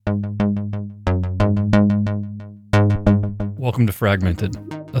Welcome to Fragmented,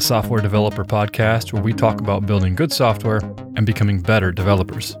 a software developer podcast where we talk about building good software and becoming better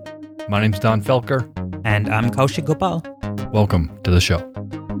developers. My name's Don Felker. And I'm Kaushik Gopal. Welcome to the show.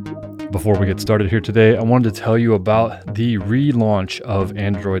 Before we get started here today, I wanted to tell you about the relaunch of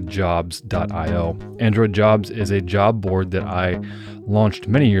AndroidJobs.io. Android Jobs is a job board that I launched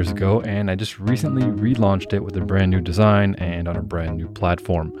many years ago, and I just recently relaunched it with a brand new design and on a brand new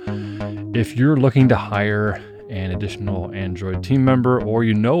platform. If you're looking to hire an additional Android team member, or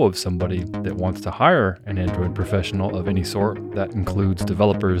you know of somebody that wants to hire an Android professional of any sort, that includes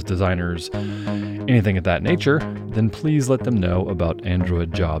developers, designers, anything of that nature, then please let them know about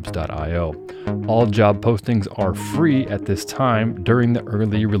AndroidJobs.io. All job postings are free at this time during the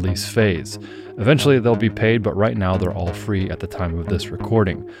early release phase. Eventually they'll be paid, but right now they're all free at the time of this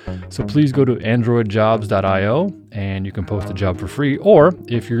recording. So please go to AndroidJobs.io and you can post a job for free. Or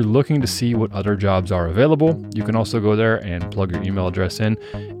if you're looking to see what other jobs are available, you can also go there and plug your email address in,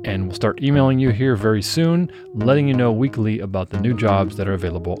 and we'll start emailing you here very soon, letting you know weekly about the new jobs that are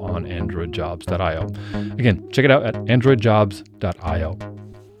available on AndroidJobs.io. Again, check it out at AndroidJobs.io.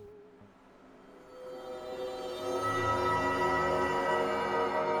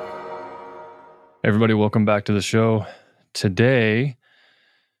 Everybody, welcome back to the show. Today,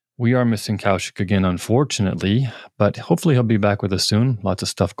 we are missing Kaushik again, unfortunately, but hopefully he'll be back with us soon. Lots of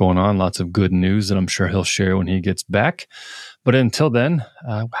stuff going on, lots of good news that I'm sure he'll share when he gets back. But until then,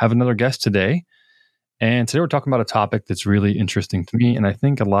 I have another guest today. And today we're talking about a topic that's really interesting to me, and I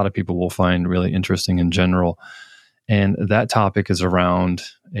think a lot of people will find really interesting in general. And that topic is around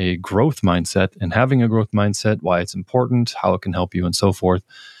a growth mindset and having a growth mindset, why it's important, how it can help you, and so forth.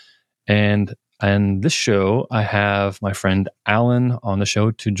 And this show, I have my friend Alan on the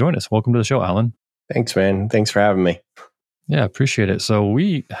show to join us. Welcome to the show, Alan. Thanks, man. Thanks for having me. Yeah, appreciate it. So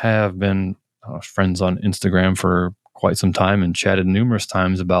we have been friends on Instagram for quite some time and chatted numerous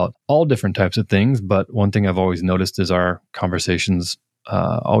times about all different types of things. But one thing I've always noticed is our conversations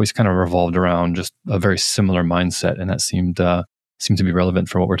always kind of revolved around just a very similar mindset. And that seemed to be relevant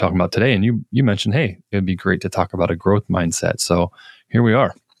for what we're talking about today. And you mentioned, hey, it'd be great to talk about a growth mindset. So here we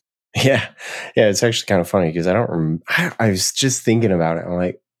are. Yeah. It's actually kind of funny because I was just thinking about it. I'm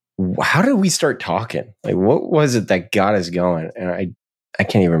like, how did we start talking? Like, what was it that got us going? And I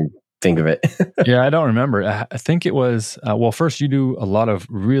can't even think of it. Yeah, I don't remember. I think it was, first you do a lot of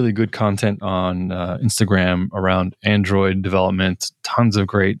really good content on Instagram around Android development, tons of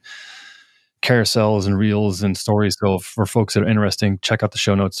great carousels and reels and stories. So for folks that are interested, check out the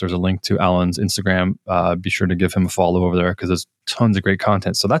show notes. There's a link to Alan's Instagram. Be sure to give him a follow over there because there's tons of great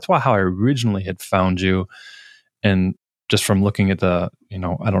content. So that's how I originally had found you. And just from looking at I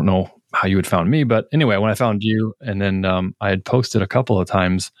don't know how you had found me, but anyway, when I found you, and then I had posted a couple of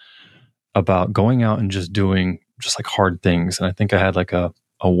times about going out and just doing just like hard things. And I think I had like a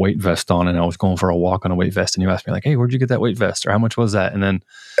weight vest on, and I was going for a walk on a weight vest. And you asked me like, hey, where'd you get that weight vest? Or how much was that? And then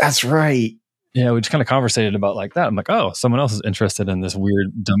that's right. Yeah, we just kind of conversated about like that. I'm like, oh, someone else is interested in this weird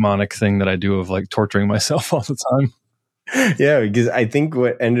demonic thing that I do of like torturing myself all the time. Yeah, because I think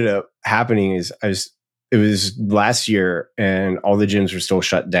what ended up happening is it was last year and all the gyms were still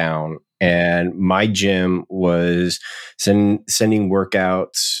shut down. And my gym was sending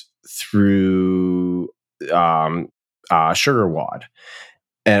workouts through SugarWOD.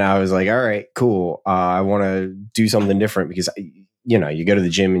 And I was like, all right, cool. I want to do something different because you go to the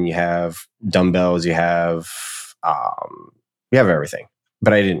gym and you have dumbbells, you have everything,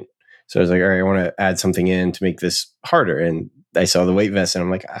 but I didn't. So I was like, all right, I want to add something in to make this harder. And I saw the weight vest and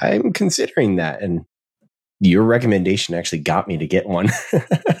I'm like, I'm considering that. And your recommendation actually got me to get one.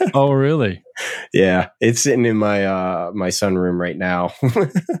 Oh, really? Yeah. It's sitting in my, my sunroom right now.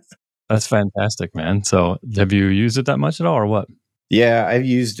 That's fantastic, man. So have you used it that much at all or what? Yeah, I've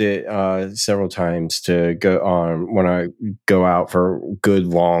used it several times to go on when I go out for good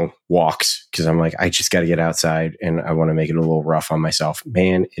long walks because I'm like, I just got to get outside and I want to make it a little rough on myself.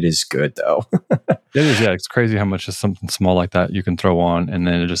 Man, it is good though. It is, yeah. It's crazy how much just something small like that you can throw on, and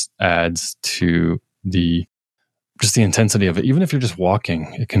then it just adds to the intensity of it. Even if you're just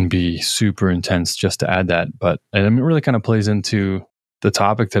walking, it can be super intense just to add that. But it really kind of plays into the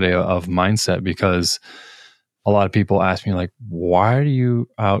topic today of mindset because a lot of people ask me like, why are you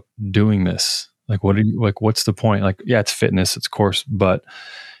out doing this? Like, what's the point? Like, yeah, it's fitness, it's course, but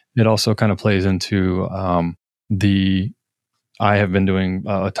it also kind of plays into I have been doing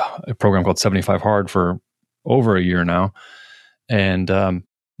a program called 75 Hard for over a year now. And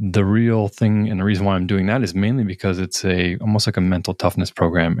the real thing and the reason why I'm doing that is mainly because it's almost like a mental toughness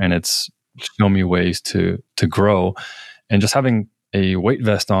program, and it's shown me ways to grow. And just having a weight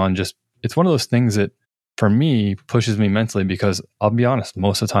vest on, it's one of those things that for me pushes me mentally, because I'll be honest,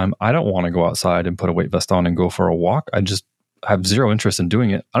 most of the time I don't want to go outside and put a weight vest on and go for a walk. I just have zero interest in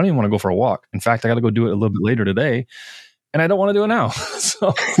doing it. I don't even want to go for a walk. In fact, I got to go do it a little bit later today, and I don't want to do it now.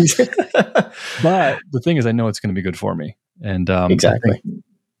 So, but the thing is, I know it's going to be good for me. And exactly.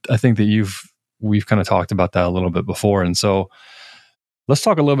 I think that we've kind of talked about that a little bit before. And so let's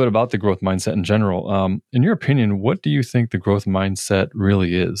talk a little bit about the growth mindset in general. In your opinion, what do you think the growth mindset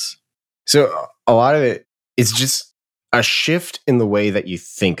really is? So a lot of it is just a shift in the way that you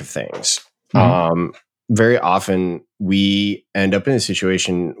think of things. Mm-hmm. Very often we end up in a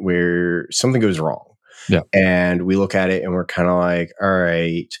situation where something goes wrong. Yeah. And we look at it and we're kind of like, all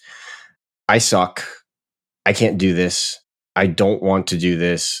right, I suck. I can't do this. I don't want to do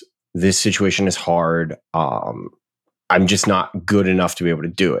this. This situation is hard. I'm just not good enough to be able to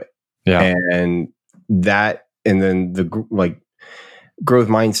do it. Yeah. And then the growth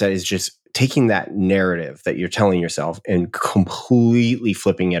mindset is just taking that narrative that you're telling yourself and completely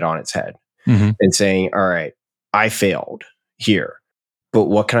flipping it on its head. Mm-hmm. And saying, all right, I failed here, but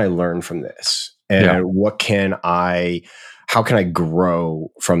what can I learn from this? And how can I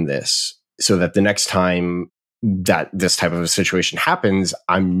grow from this so that the next time that this type of a situation happens,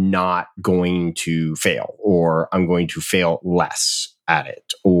 I'm not going to fail, or I'm going to fail less at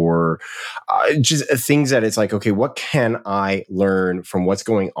it, or just things that it's like, okay, what can I learn from what's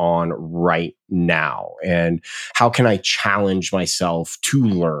going on right now? And how can I challenge myself to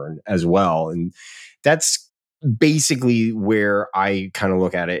learn as well? And that's basically where I kind of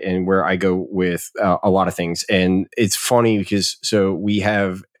look at it and where I go with a lot of things. And it's funny because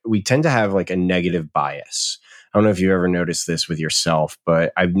we tend to have like a negative bias. I don't know if you've ever noticed this with yourself,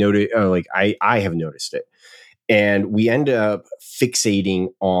 but I've noticed, I have noticed it. And we end up fixating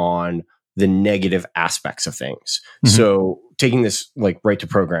on the negative aspects of things. Mm-hmm. So taking this like right to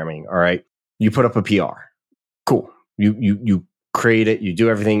programming, all right, you put up a PR, cool. You create it, you do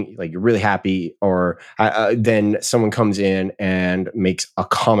everything, like you're really happy, or then someone comes in and makes a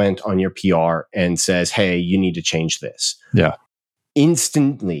comment on your PR and says, hey, you need to change this. Yeah.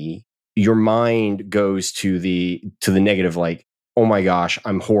 Instantly, your mind goes to the negative, like, oh my gosh,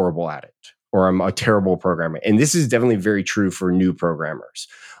 I'm horrible at it, or I'm a terrible programmer. And this is definitely very true for new programmers.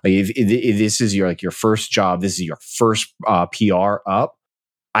 Like if this is your first job, this is your first PR up,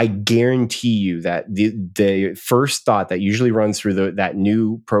 I guarantee you that the first thought that usually runs through that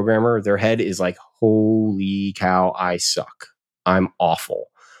new programmer, their head is like, holy cow, I suck. I'm awful.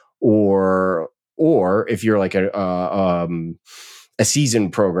 Or if you're like a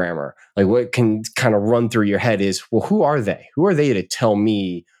seasoned programmer, like what can kind of run through your head is, well, who are they? Who are they to tell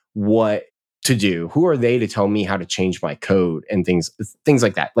me what to do? Who are they to tell me how to change my code and things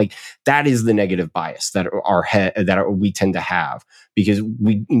like that? Like that is the negative bias that we tend to have, because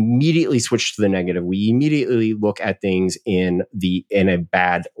we immediately switch to the negative. We immediately look at things in a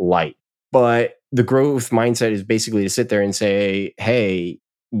bad light. But the growth mindset is basically to sit there and say, hey,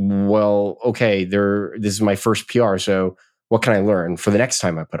 well, okay, this is my first PR, so what can I learn for the next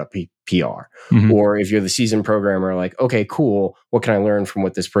time I put up PR? Mm-hmm. Or if you're the seasoned programmer, like, okay, cool. What can I learn from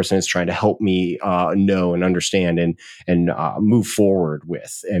what this person is trying to help me know and understand and move forward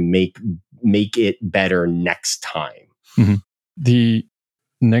with and make it better next time? Mm-hmm. The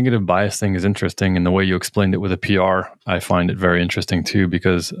negative bias thing is interesting. And the way you explained it with a PR, I find it very interesting too,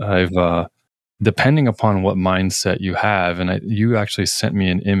 because I've, depending upon what mindset you have, and you actually sent me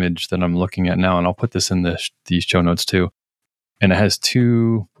an image that I'm looking at now, and I'll put this in these show notes too. And it has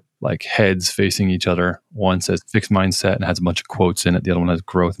two like heads facing each other. One says fixed mindset and has a bunch of quotes in it. The other one has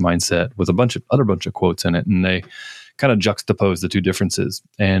growth mindset with a bunch of quotes in it. And they kind of juxtapose the two differences.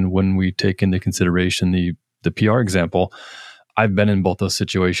 And when we take into consideration the PR example, I've been in both those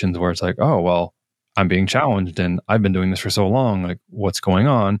situations where it's like, oh, well, I'm being challenged and I've been doing this for so long. Like, what's going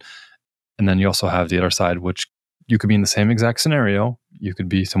on? And then you also have the other side, which you could be in the same exact scenario. You could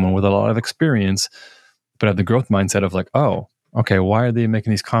be someone with a lot of experience, but have the growth mindset of like, oh, okay, why are they making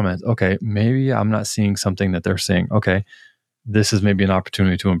these comments? Okay, maybe I'm not seeing something that they're saying. Okay, this is maybe an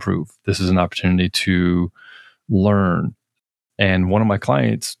opportunity to improve. This is an opportunity to learn. And one of my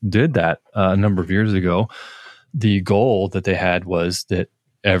clients did that a number of years ago. The goal that they had was that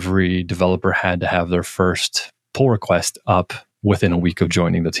every developer had to have their first pull request up within a week of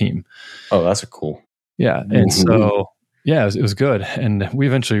joining the team. Oh, that's cool. Yeah. And so, yeah, it was good. And we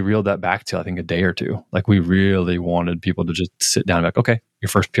eventually reeled that back to, I think, a day or two. Like we really wanted people to just sit down and be like, okay, your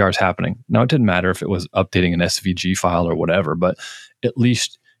first PR is happening. Now, it didn't matter if it was updating an SVG file or whatever, but at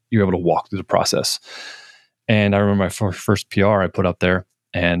least you're able to walk through the process. And I remember my first PR I put up there,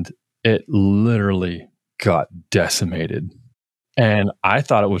 and it literally got decimated. And I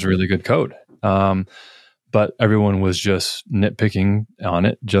thought it was really good code. But everyone was just nitpicking on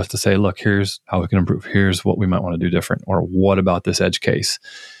it just to say, look, here's how we can improve. Here's what we might want to do different. Or what about this edge case?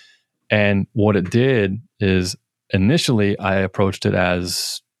 And what it did is initially I approached it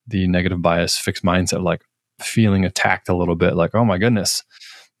as the negative bias fixed mindset, like feeling attacked a little bit, like, oh my goodness,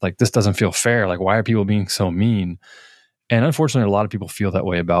 like this doesn't feel fair. Like, why are people being so mean? And unfortunately, a lot of people feel that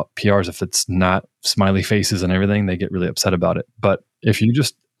way about PRs. If it's not smiley faces and everything, they get really upset about it. But if you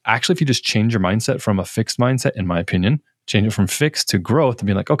just change your mindset from a fixed mindset, in my opinion, change it from fixed to growth and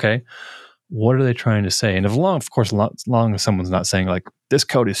be like, okay, what are they trying to say? And as long as someone's not saying like, this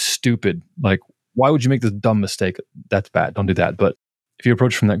code is stupid, like, why would you make this dumb mistake? That's bad. Don't do that. But if you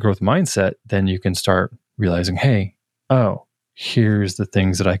approach from that growth mindset, then you can start realizing, hey, oh, here's the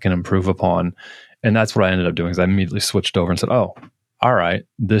things that I can improve upon. And that's what I ended up doing is I immediately switched over and said, oh, all right,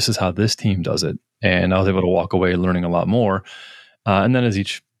 this is how this team does it. And I was able to walk away learning a lot more. And then as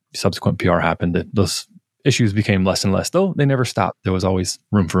each subsequent PR happened, those issues became less and less, though they never stopped. There was always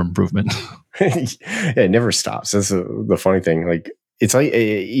room for improvement. Yeah, it never stops. That's the funny thing. Like, it's like,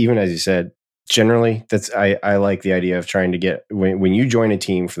 even as you said, generally, I like the idea of trying to get, when you join a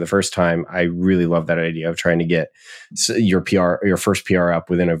team for the first time, I really love that idea of trying to get your first PR up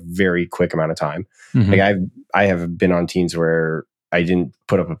within a very quick amount of time. Mm-hmm. Like I have been on teams where I didn't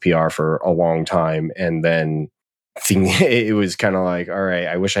put up a PR for a long time, and then it was kind of like, all right,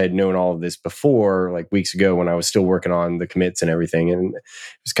 I wish I had known all of this before, like weeks ago when I was still working on the commits and everything. And it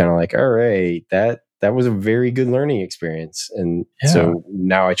was kind of like, all right, that was a very good learning experience. And so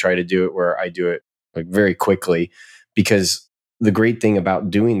now I try to do it where I do it like very quickly, because the great thing about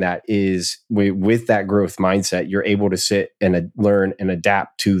doing that is with that growth mindset, you're able to sit and learn and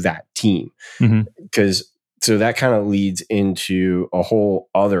adapt to that team. Because so that kind of leads into a whole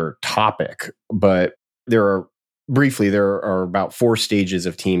other topic, but there are about 4 stages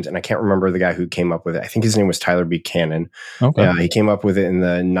of teams, and I can't remember the guy who came up with it. I think his name was Tyler Buchanan. Okay. He came up with it in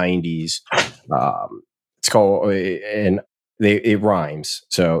the 90s. It's called, and it rhymes.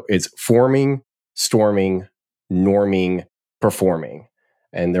 So it's forming, storming, norming, performing.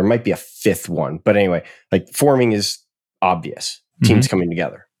 And there might be a 5th one. But anyway, like forming is obvious. Teams coming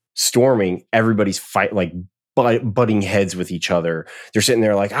together. Storming, everybody's butting heads with each other. They're sitting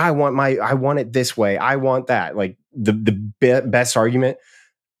there like, I want it this way. I want that. Like the best argument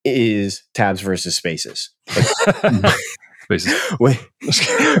is tabs versus spaces. Like, spaces.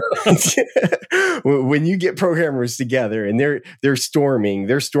 When you get programmers together and they're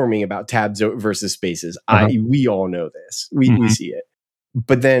storming about tabs versus spaces. We all know this. We see it.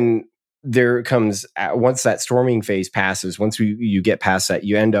 But then there comes, once that storming phase passes, once you get past that,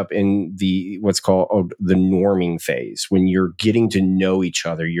 you end up in the what's called the norming phase, when you're getting to know each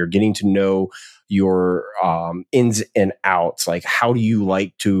other. You're getting to know your ins and outs. Like, how do you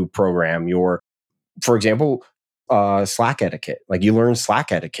like to program for example, Slack etiquette. Like, you learn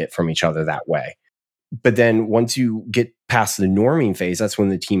Slack etiquette from each other that way. But then once you get past the norming phase, that's when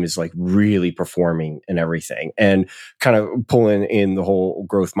the team is like really performing and everything. And kind of pulling in the whole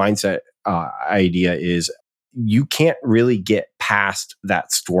growth mindset idea is you can't really get past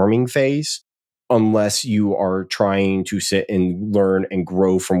that storming phase unless you are trying to sit and learn and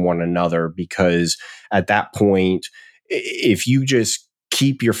grow from one another. Because at that point, if you just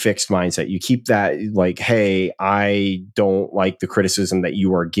keep your fixed mindset, you keep that like, hey, I don't like the criticism that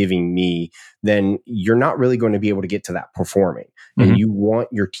you are giving me, then you're not really going to be able to get to that performing. And you want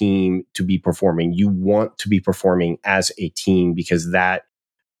your team to be performing. You want to be performing as a team, because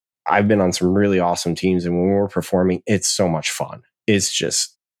I've been on some really awesome teams, and when we're performing, it's so much fun. It's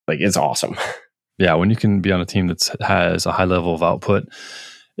just like, it's awesome. Yeah, when you can be on a team that has a high level of output,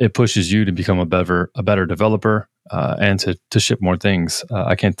 it pushes you to become a better developer and to ship more things.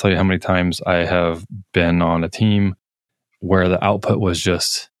 I can't tell you how many times I have been on a team where the output was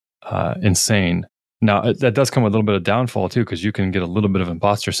just insane. Now, that does come with a little bit of downfall too, because you can get a little bit of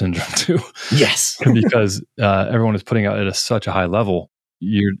imposter syndrome too. Yes. Because everyone is putting out at such a high level.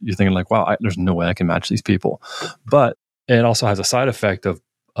 You're thinking like, wow, there's no way I can match these people. But it also has a side effect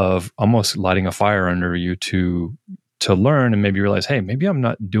of almost lighting a fire under you to learn and maybe realize, hey, maybe I'm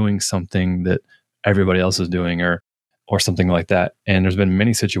not doing something that everybody else is doing or something like that. And there's been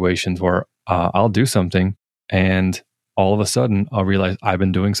many situations where I'll do something and all of a sudden I'll realize I've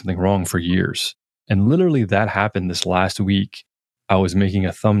been doing something wrong for years. And literally that happened this last week. I was making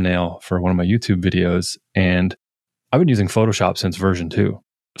a thumbnail for one of my YouTube videos, and I've been using Photoshop since version 2,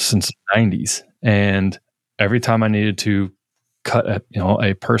 since the 90s. And every time I needed to cut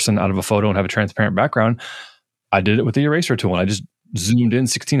a person out of a photo and have a transparent background, I did it with the eraser tool. And I just zoomed in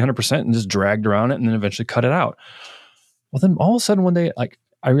 1600% and just dragged around it and then eventually cut it out. Well, then all of a sudden one day, like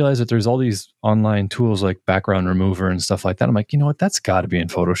I realized that there's all these online tools like background remover and stuff like that. I'm like, you know what? That's got to be in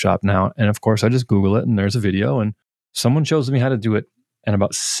Photoshop now. And of course, I just Google it and there's a video and someone shows me how to do it in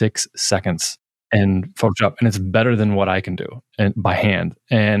about 6 seconds in Photoshop. And it's better than what I can do and by hand.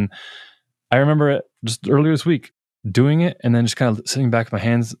 And I remember it just earlier this week doing it and then just kind of sitting back with my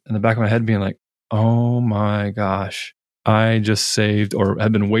hands in the back of my head being like, oh my gosh, I just saved or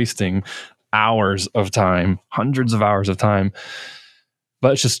have been wasting hours of time, hundreds of hours of time.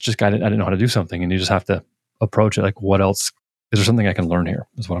 But it's just I didn't know how to do something, and you just have to approach it like, what else? Is there something I can learn here?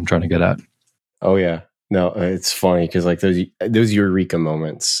 Is what I'm trying to get at. Oh yeah, no, it's funny because like those eureka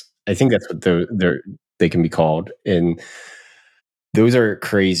moments. I think that's what they can be called, and those are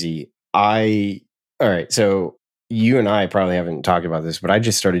crazy. All right, so you and I probably haven't talked about this, but I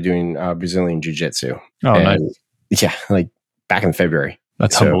just started doing Brazilian jiu-jitsu. Oh, nice. Yeah, like back in February.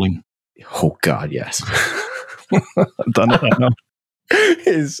 That's humbling. Oh God, yes. I've done it. I know.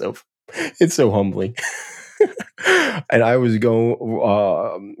 It's so humbling. And I was going,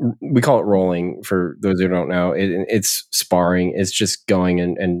 we call it rolling for those who don't know. It's sparring. It's just going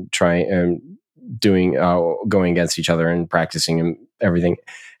and trying and doing, going against each other and practicing and everything.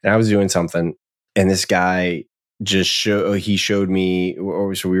 And I was doing something, and this guy just showed me,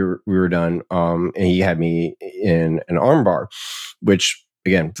 so we were done. And he had me in an arm bar, which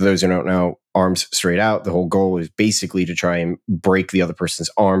again, for those who don't know, arms straight out. The whole goal is basically to try and break the other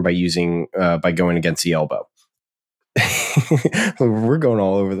person's arm by going against the elbow. We're going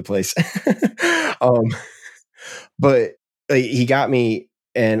all over the place. But he got me,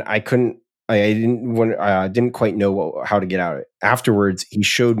 and I didn't quite know how to get out of it. Afterwards, he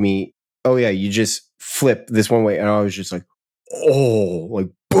showed me, oh yeah, you just flip this one way, and I was just like, oh, like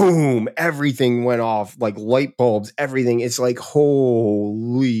boom, everything went off, like light bulbs, everything. It's like,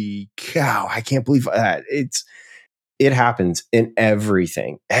 holy cow, I can't believe that. It happens in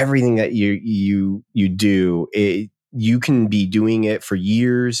everything that you do. You can be doing it for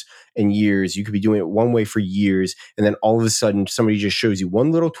years and years. You could be doing it one way for years, and then all of a sudden somebody just shows you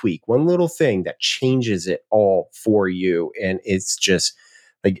one little tweak, one little thing that changes it all for you, and it's just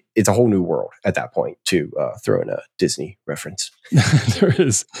like it's a whole new world at that point. To throw in a Disney reference.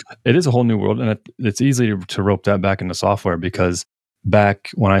 It is a whole new world, and it's easy to rope that back into software, because back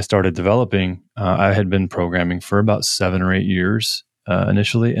when I started developing, I had been programming for about 7 or 8 years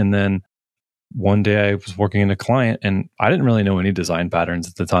initially, and then one day I was working in a client, and I didn't really know any design patterns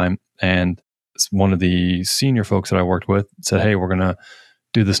at the time, and one of the senior folks that I worked with said, hey, we're going to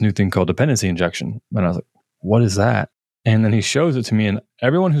do this new thing called dependency injection. And I was like, what is that? And then he shows it to me, and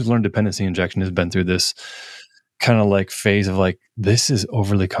everyone who's learned dependency injection has been through this kind of like phase of like, this is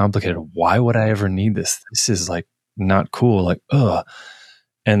overly complicated. Why would I ever need this? This is like not cool. Like, ugh.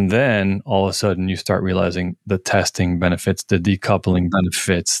 And then all of a sudden you start realizing the testing benefits, the decoupling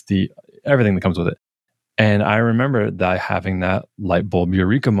benefits, the everything that comes with it. And I remember that having that light bulb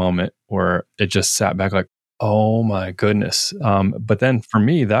eureka moment where it just sat back like, oh my goodness. But then for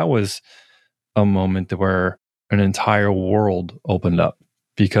me, that was a moment where an entire world opened up,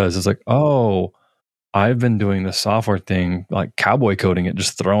 because it's like, oh, I've been doing the software thing, like cowboy coding it,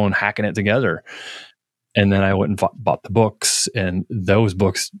 just hacking it together. And then I went and bought the books, and those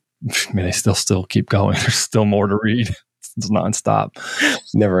books, I mean, they still keep going. There's still more to read. It's nonstop.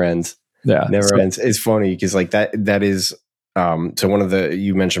 Never ends. Yeah. Never ends. It's funny because like that is, so one of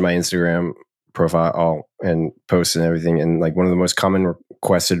you mentioned my Instagram profile and posts and everything. And like one of the most common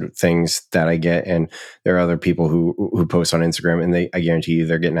requested things that I get, and there are other people who post on Instagram, and I guarantee you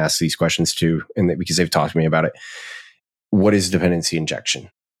they're getting asked these questions too. And because they've talked to me about it. What is dependency injection?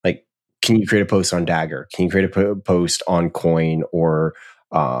 Like, can you create a post on Dagger? Can you create a post on Coin or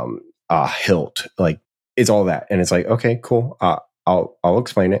Hilt? Like, it's all that. And it's like, okay, cool. I'll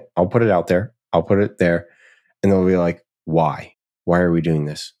explain it. I'll put it out there. I'll put it there. And they'll be like, why? Why are we doing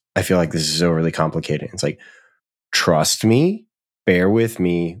this? I feel like this is overly complicated. It's like, trust me, bear with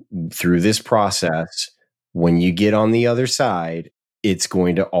me through this process. When you get on the other side, it's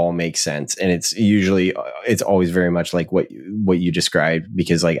going to all make sense. And it's always very much like what you described,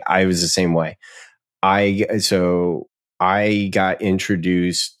 because like I was the same way. I got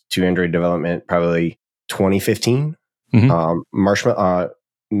introduced to Android development probably 2015. Mm-hmm.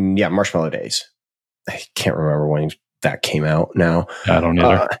 Marshmallow Days. I can't remember when that came out now. I don't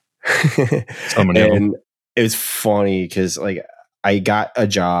either. So many of them. It was funny because like I got a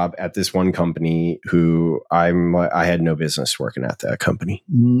job at this one company who I had no business working at that company,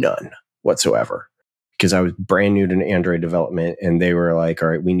 none whatsoever, because I was brand new to Android development, and they were like, all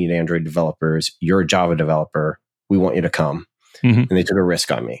right, we need Android developers. You're a Java developer. We want you to come. Mm-hmm. And they took a risk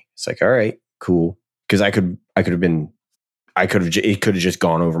on me. It's like, all right, cool. Because I could have been it could have just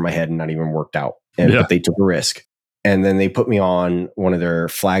gone over my head and not even worked out. But they took a risk. And then they put me on one of their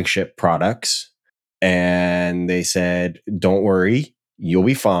flagship products and they said, don't worry, you'll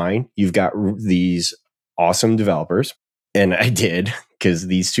be fine. You've got these awesome developers. And I did, because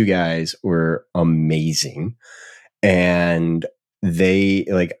these two guys were amazing. And they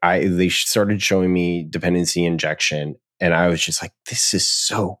started showing me dependency injection. And I was just like, this is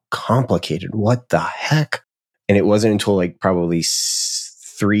so complicated. What the heck? And it wasn't until like probably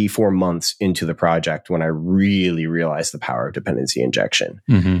 3-4 months into the project when I really realized the power of dependency injection.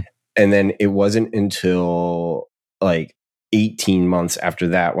 Mm-hmm. And then it wasn't until like 18 months after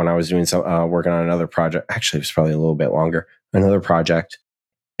that when I was doing some working on another project. Actually, it was probably a little bit longer. Another project,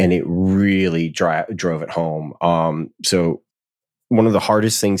 and it really drove it home. So one of the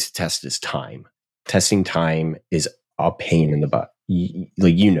hardest things to test is time. Testing time is a pain in the butt.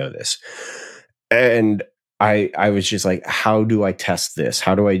 You know this. And I was just like, how do I test this?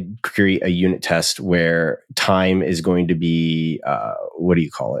 How do I create a unit test where time is going to be, what do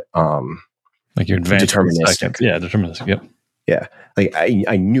you call it? Like your advanced deterministic. Yeah, deterministic. Yep. Yeah. Like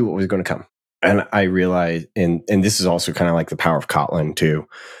I knew what was going to come. And I realized, and this is also kind of like the power of Kotlin too.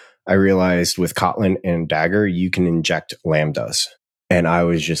 I realized with Kotlin and Dagger, you can inject lambdas. And I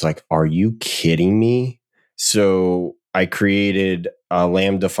was just like, are you kidding me? So I created a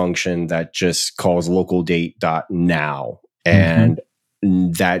Lambda function that just calls local date.now. And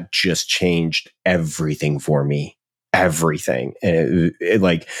that just changed everything for me. Everything. And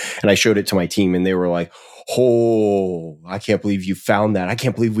and I showed it to my team and they were like, oh, I can't believe you found that. I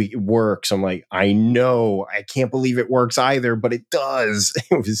can't believe it works. I'm like, I know. I can't believe it works either, but it does.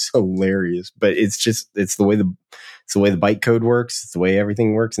 It was hilarious. But it's the way the bytecode works. It's the way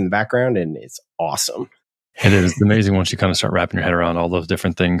everything works in the background, and it's awesome. It is amazing once you kind of start wrapping your head around all those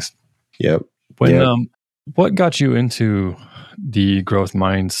different things. Yep. What got you into the growth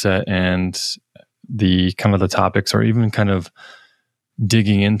mindset and the kind of the topics, or even kind of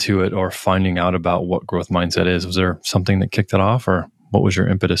digging into it or finding out about what growth mindset is? Was there something that kicked it off, or what was your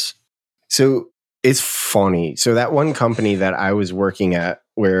impetus? So it's funny. So that one company that I was working at,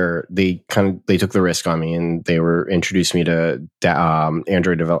 where they took the risk on me and they were introduced me to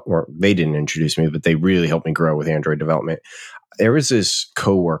Android development, or they didn't introduce me, but they really helped me grow with Android development. There was this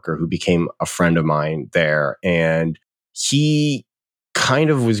coworker who became a friend of mine there, and he kind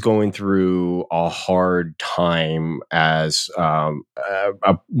of was going through a hard time as a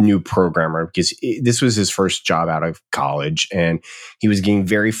new programmer, because this was his first job out of college, and he was getting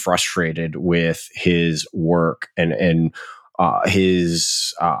very frustrated with his work and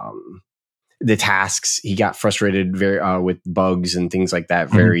his the tasks. He got frustrated very with bugs and things like that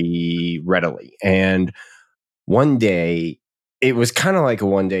very readily. And one day, it was kind of like a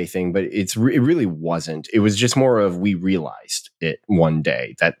one-day thing, but it really wasn't. It was just more of, we realized it one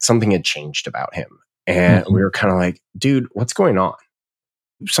day that something had changed about him. And we were kind of like, dude, what's going on?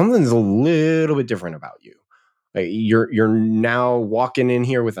 Something's a little bit different about you. Like, you're now walking in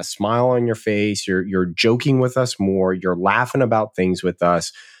here with a smile on your face. You're joking with us more. You're laughing about things with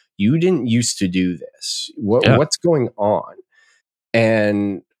us. You didn't used to do this. What's going on?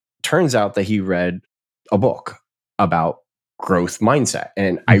 And turns out that he read a book about growth mindset,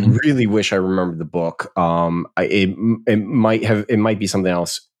 and I really wish I remembered the book. It might be something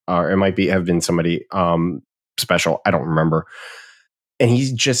else, or it might have been somebody special. I don't remember. And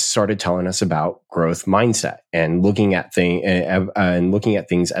he just started telling us about growth mindset and looking at things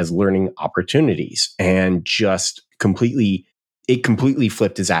as learning opportunities, and just completely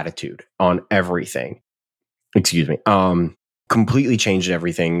flipped his attitude on everything. Excuse me. Completely changed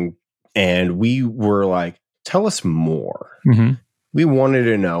everything, and we were like, tell us more. We wanted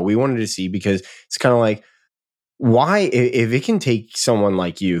to know. We wanted to see, because it's kind of like, why, if it can take someone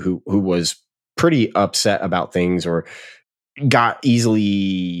like you who was pretty upset about things, or got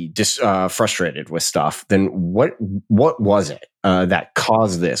easily frustrated with stuff, then what was it that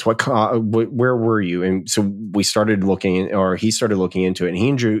caused this? Where were you? And so we started looking, or he started looking into it, and he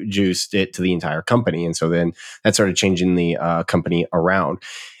introduced it to the entire company. And so then that started changing the company around.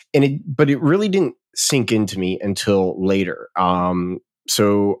 But it really didn't sink into me until later.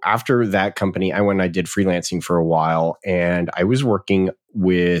 So after that company, I went and I did freelancing for a while, and I was working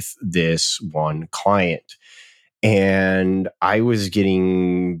with this one client, and I was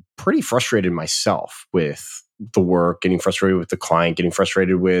getting pretty frustrated myself with the work, getting frustrated with the client, getting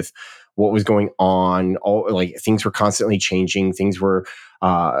frustrated with what was going on. Things were constantly changing.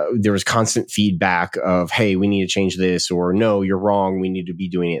 There was constant feedback of, hey, we need to change this, or no, you're wrong, we need to be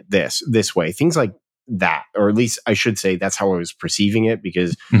doing it this way. Things like that, or at least I should say that's how I was perceiving it,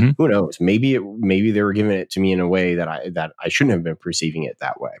 because Mhm. who knows, maybe they were giving it to me in a way that I shouldn't have been perceiving it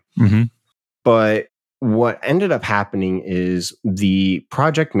that way. Mm-hmm. But what ended up happening is the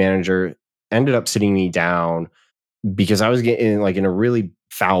project manager ended up sitting me down because I was getting like in a really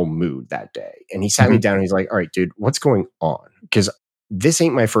foul mood that day. And he sat me Mhm. down and he's like, "All right, dude, what's going on? Because this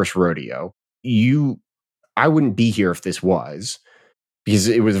ain't my first rodeo. I wouldn't be here if this was, because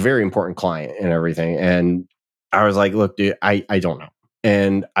it was a very important client and everything." And I was like, "Look, dude, I don't know."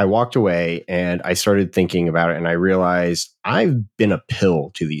 And I walked away and I started thinking about it, and I realized I've been a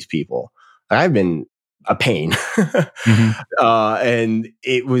pill to these people. I've been a pain. Mhm. And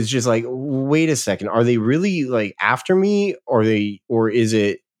it was just like, wait a second, are they really like after me, or is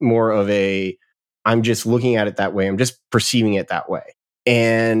it more of a, I'm just looking at it that way, I'm just perceiving it that way?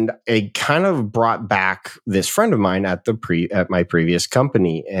 And it kind of brought back this friend of mine at my previous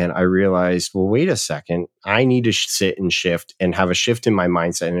company, and I realized, well, wait a second, I need to sit and shift and have a shift in my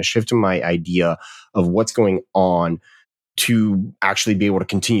mindset and a shift in my idea of what's going on to actually be able to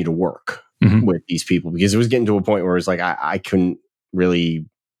continue to work Mhm. with these people, because it was getting to a point where it's like I couldn't really,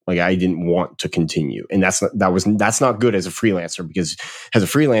 like, I didn't want to continue. And that's not good as a freelancer, because as a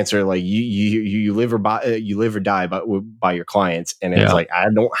freelancer, like you live or die by your clients. And it's Yeah. like, I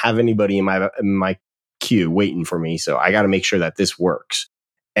don't have anybody in my queue waiting for me, so I got to make sure that this works.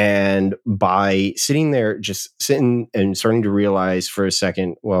 And by sitting there, just sitting and starting to realize for a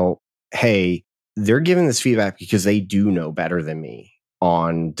second, well, hey, they're giving this feedback because they do know better than me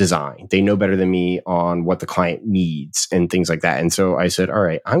on design. They know better than me on what the client needs and things like that. And so I said, all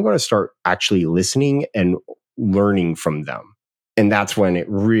right, I'm going to start actually listening and learning from them. And that's when it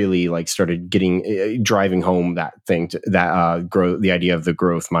really like started driving home that thing growth, the idea of the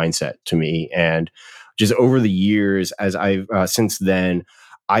growth mindset to me. And just over the years, as I've since then,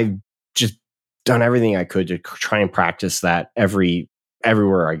 I've just done everything I could to try and practice that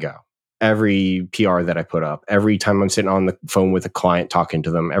everywhere I go. Every PR that I put up, every time I'm sitting on the phone with a client talking to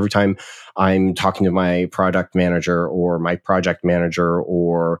them, every time I'm talking to my product manager or my project manager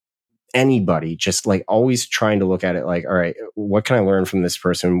or anybody, just like always trying to look at it like, all right, what can I learn from this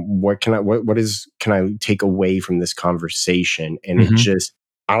person? Can I take away from this conversation? And it Mhm. just,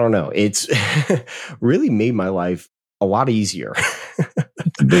 I don't know, it's really made my life a lot easier.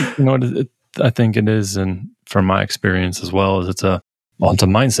 It's a big, I think it is, and from my experience as well, is it's a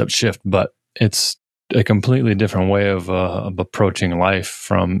mindset shift, but it's a completely different way of approaching life.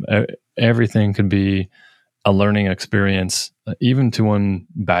 From everything could be a learning experience, even to when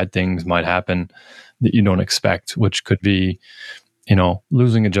bad things might happen that you don't expect, which could be,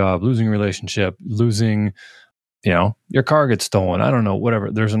 losing a job, losing a relationship, losing, your car gets stolen. I don't know,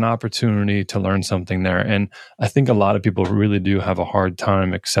 whatever. There's an opportunity to learn something there. And I think a lot of people really do have a hard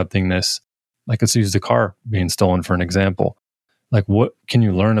time accepting this. Like, let's use the car being stolen for an example. Like, what can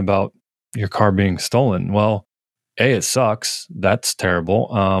you learn about your car being stolen? Well, A, it sucks. That's terrible.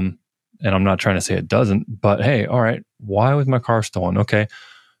 And I'm not trying to say it doesn't, but hey, all right, why was my car stolen? Okay,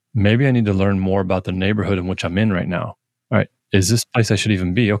 maybe I need to learn more about the neighborhood in which I'm in right now. All right, is this place I should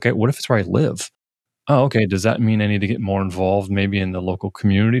even be? Okay, what if it's where I live? Oh, okay. Does that mean I need to get more involved maybe in the local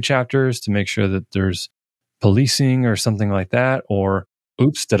community chapters to make sure that there's policing or something like that? Or,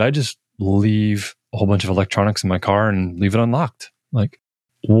 oops, did I just leave a whole bunch of electronics in my car and leave it unlocked? Like,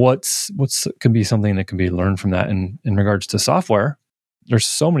 what's could be something that can be learned from that? And in regards to software, there's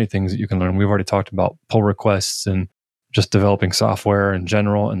so many things that you can learn. We've already talked about pull requests and just developing software in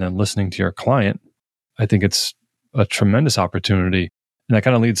general, and then listening to your client. I think it's a tremendous opportunity. And that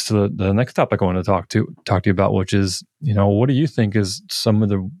kind of leads to the next topic I want to talk to you about, which is, what do you think is some of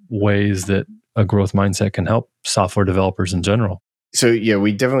the ways that a growth mindset can help software developers in general? So yeah,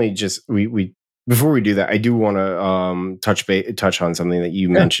 we definitely we before we do that, I do want to touch on something that you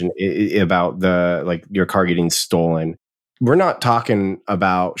mentioned about the, like, your car getting stolen. We're not talking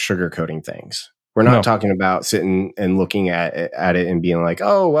about sugarcoating things. We're not No. talking about sitting and looking at it and being like,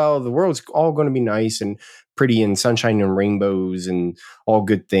 oh well, the world's all going to be nice and pretty and sunshine and rainbows and all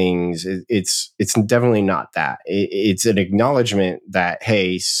good things. It's definitely not that. It's an acknowledgement that,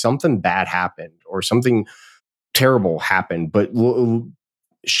 hey, something bad happened or something terrible happened, but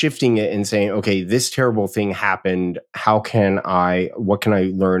shifting it and saying, okay, this terrible thing happened. What can I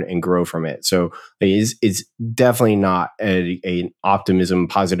learn and grow from it? So it's definitely not an optimism,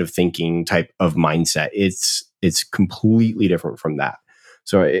 positive thinking type of mindset. It's completely different from that.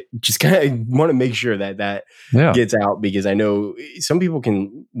 So it just kind of want to make sure that Yeah. gets out, because I know some people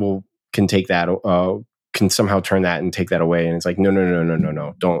can take that can somehow turn that and take that away. And it's like, no,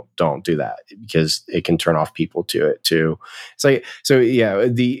 don't do that, because it can turn off people to it too. It's like, so yeah,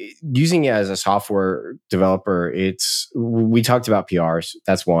 the using it as a software developer, we talked about PRs.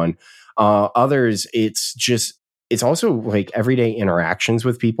 That's one. Others, it's also like everyday interactions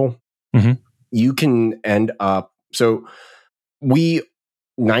with people. Mm-hmm. You can end up, so we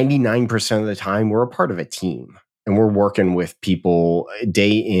 99% of the time, we're a part of a team. And we're working with people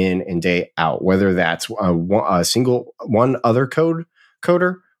day in and day out, whether that's a single one other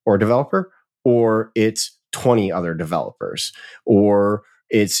coder or developer, or it's 20 other developers, or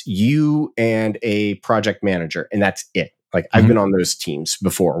it's you and a project manager, and that's it. Like I've been on those teams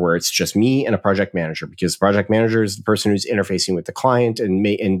before where it's just me and a project manager, because the project manager is the person who's interfacing with the client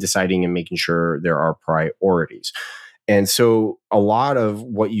and deciding and making sure there are priorities. And so a lot of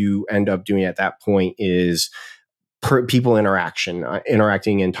what you end up doing at that point is people interacting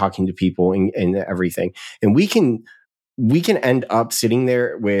and talking to people and everything. And we can end up sitting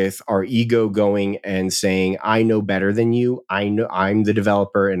there with our ego going and saying, I know better than you. I know I'm the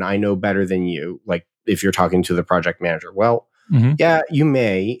developer and I know better than you. Like if you're talking to the project manager, well, yeah, you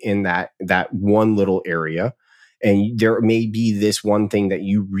may in that one little area. And there may be this one thing that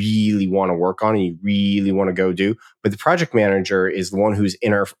you really want to work on and you really want to go do. But the project manager is the one who's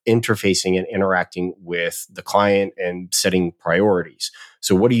interfacing and interacting with the client and setting priorities.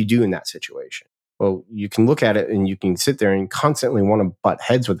 So what do you do in that situation? Well, you can look at it and you can sit there and constantly want to butt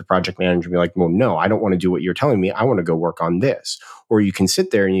heads with the project manager and be like, well, no, I don't want to do what you're telling me. I want to go work on this. Or you can sit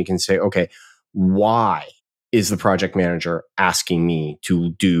there and you can say, okay, why is the project manager asking me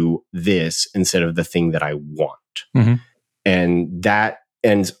to do this instead of the thing that I want? Mm-hmm. And that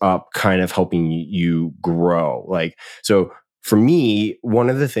ends up kind of helping you grow. Like, so for me, one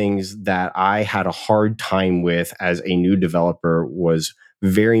of the things that I had a hard time with as a new developer was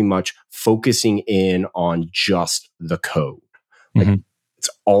very much focusing in on just the code. Like, it's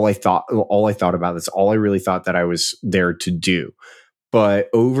all I thought about. That's all I really thought that I was there to do. But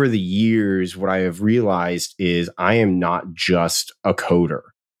over the years, what I have realized is I am not just a coder.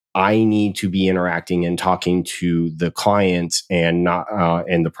 I need to be interacting and talking to the clients and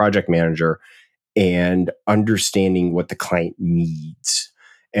the project manager and understanding what the client needs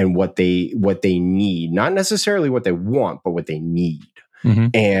and what they need, not necessarily what they want, but what they need.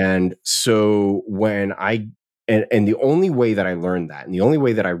 And so when and the only way that I learned that, and the only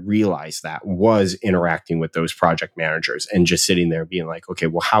way that I realized that, was interacting with those project managers and just sitting there being like, okay,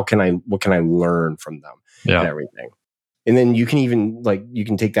 well, what can I learn from them and everything. And then you can even you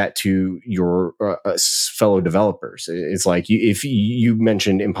can take that to your fellow developers. It's like if you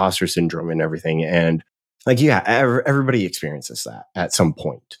mentioned imposter syndrome and everything, and everybody experiences that at some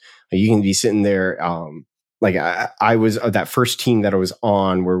point. You can be sitting there. I was that first team that I was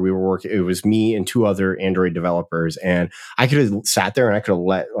on where we were working. It was me and two other Android developers, and I could have sat there and I could have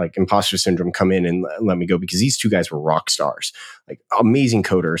let imposter syndrome come in and let me go, because these two guys were rock stars, amazing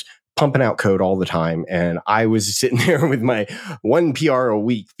coders, pumping out code all the time. And I was sitting there with my one PR a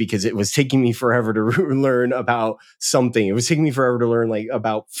week because it was taking me forever to learn about something. It was taking me forever to learn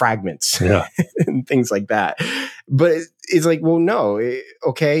about fragments and things like that. But it's like, well, no,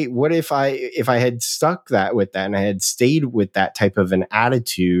 okay. What if I had stuck with that and I had stayed with that type of an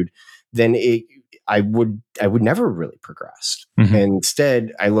attitude, then I would never really progress. And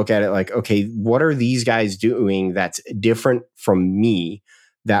instead, I look at it like, okay, what are these guys doing that's different from me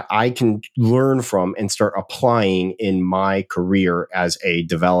that I can learn from and start applying in my career as a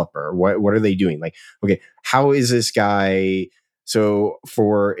developer? What are they doing? Okay, how is this guy? So,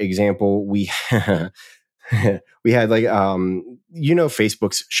 for example, we had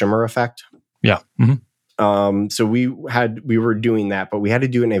Facebook's Shimmer effect. Yeah. So we were doing that, but we had to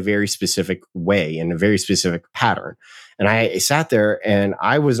do it in a very specific way, in a very specific pattern. And I sat there, and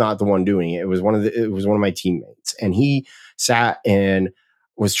I was not the one doing it. It was one of my teammates, and he sat and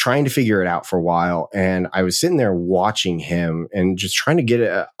was trying to figure it out for a while. And I was sitting there watching him and just trying to get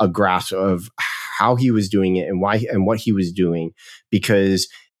a grasp of how he was doing it and why and what he was doing, because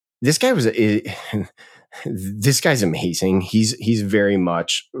this guy this guy's amazing. He's very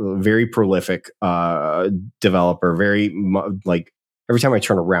much very prolific developer. Very every time I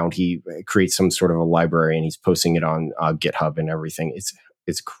turn around, he creates some sort of a library and he's posting it on GitHub and everything.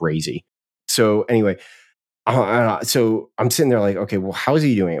 It's crazy. So anyway, so I'm sitting there like, okay, well, how is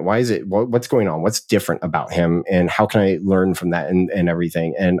he doing it? Why is it? What's going on? What's different about him? And how can I learn from that and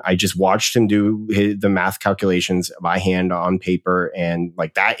everything? And I just watched him do the math calculations by hand on paper. And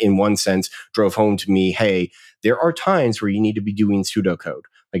that, in one sense, drove home to me, hey, there are times where you need to be doing pseudocode.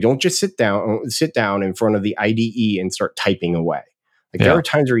 Don't just sit down in front of the IDE and start typing away. There are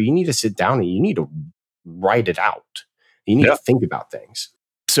times where you need to sit down and you need to write it out. You need to think about things.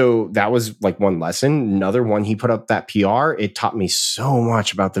 So that was like one lesson. Another one, he put up that PR. It taught me so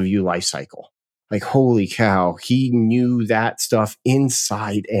much about the view lifecycle. Like, holy cow, he knew that stuff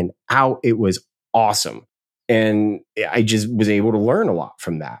inside and out. It was awesome. And I just was able to learn a lot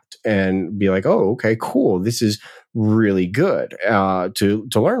from that and be like, oh, okay, cool. This is really good to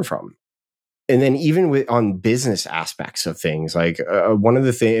learn from. And then even on business aspects of things, like one of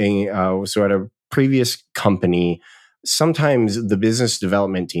the things, so at a previous company, sometimes the business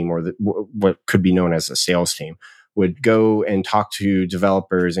development team or what could be known as a sales team would go and talk to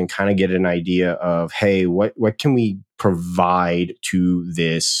developers and kind of get an idea of, hey, what can we provide to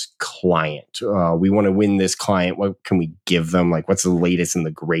this client? We want to win this client. What can we give them? Like, what's the latest and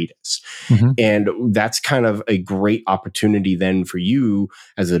the greatest? Mm-hmm. And that's kind of a great opportunity then for you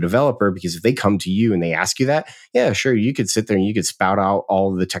as a developer, because if they come to you and they ask you that, yeah, sure, you could sit there and you could spout out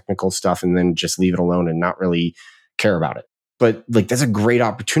all the technical stuff and then just leave it alone and not really care about it. But like, that's a great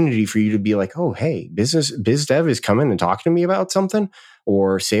opportunity for you to be like, oh, hey, biz dev is coming and talking to me about something,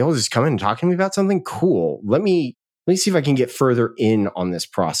 or sales is coming and talking to me about something. Cool. Let me see if I can get further in on this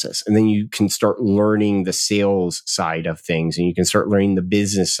process. And then you can start learning the sales side of things, and you can start learning the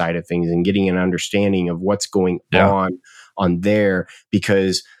business side of things and getting an understanding of what's going on there.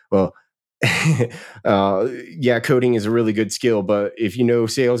 Because, well, coding is a really good skill, but if you know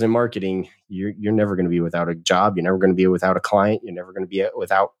sales and marketing, you're never going to be without a job. You're never going to be without a client. You're never going to be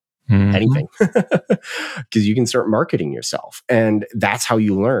without anything, because you can start marketing yourself, and that's how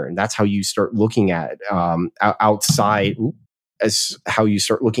you learn. That's how you start looking at outside, as how you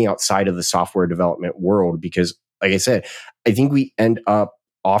start looking outside of the software development world. Because, like I said, I think we end up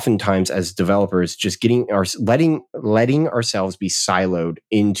oftentimes as developers just letting ourselves be siloed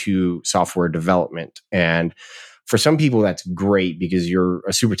into software development. And for some people, that's great because you're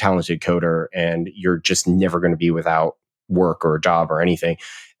a super talented coder and you're just never going to be without work or a job or anything.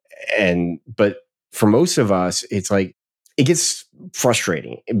 But for most of us, it's like, it gets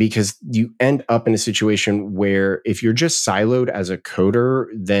frustrating because you end up in a situation where if you're just siloed as a coder,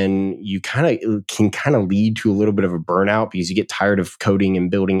 then you can lead to a little bit of a burnout, because you get tired of coding and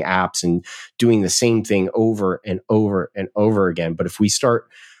building apps and doing the same thing over and over and over again. But if we start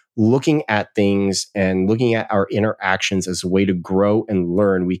looking at things and looking at our interactions as a way to grow and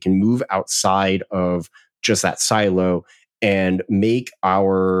learn, we can move outside of just that silo and make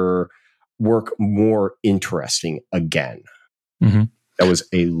our work more interesting again. Mm-hmm. That was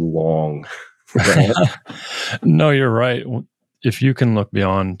a long No, you're right. If you can look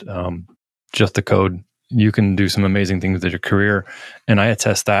beyond just the code, you can do some amazing things with your career. And I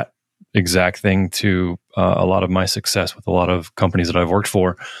attest that exact thing to a lot of my success with a lot of companies that I've worked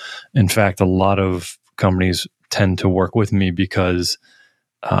for. In fact, a lot of companies tend to work with me because,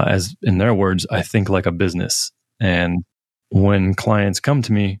 as in their words, I think like a business. And when clients come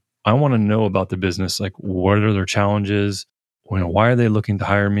to me, I want to know about the business. Like, what are their challenges? Why are they looking to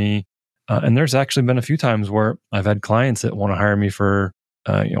hire me? And there's actually been a few times where I've had clients that want to hire me for,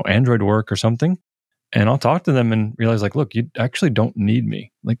 Android work or something. And I'll talk to them and realize, like, look, you actually don't need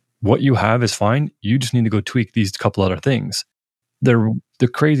me. Like, what you have is fine. You just need to go tweak these couple other things. The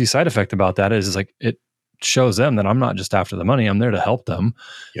crazy side effect about that is like, it shows them that I'm not just after the money. I'm there to help them.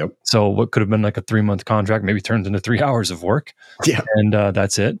 Yep. So what could have been like a 3-month contract maybe turns into 3 hours of work. Yeah. And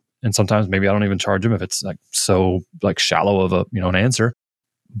that's it. And sometimes maybe I don't even charge them if it's like so like shallow of an answer.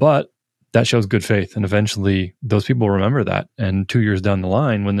 But that shows good faith. And eventually those people remember that. And 2 years down the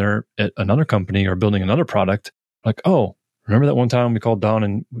line, when they're at another company or building another product, like, oh, remember that one time we called Don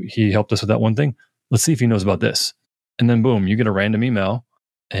and he helped us with that one thing? Let's see if he knows about this. And then boom, you get a random email.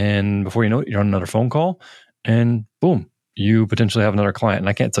 And before you know it, you're on another phone call and boom, you potentially have another client. And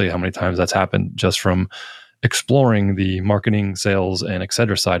I can't tell you how many times that's happened just from exploring the marketing, sales, and et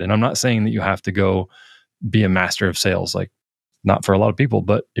cetera side. And I'm not saying that you have to go be a master of sales, like not for a lot of people,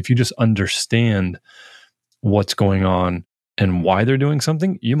 but if you just understand what's going on and why they're doing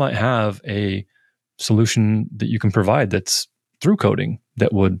something, you might have a solution that you can provide that's through coding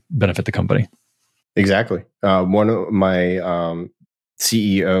that would benefit the company. Exactly. One of my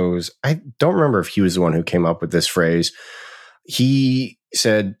CEOs, I don't remember if he was the one who came up with this phrase. He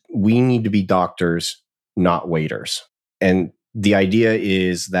said, we need to be doctors, not waiters. And the idea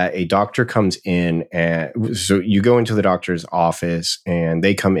is that a doctor comes in, and so you go into the doctor's office and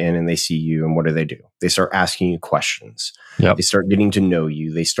they come in and they see you, and what do? They start asking you questions. Yep. They start getting to know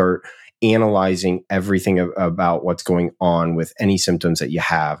you. They start analyzing everything about what's going on with any symptoms that you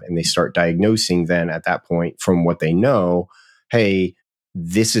have. And they start diagnosing then at that point from what they know, hey,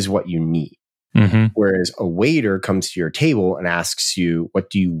 this is what you need. Mm-hmm. Whereas a waiter comes to your table and asks you, what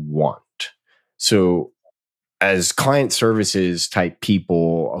do you want? So as client services type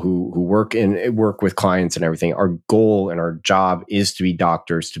people who work with clients and everything, our goal and our job is to be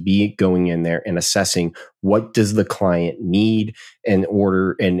doctors, to be going in there and assessing what does the client need and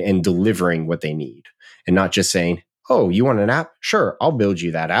order and delivering what they need, and not just saying, oh, you want an app? Sure, I'll build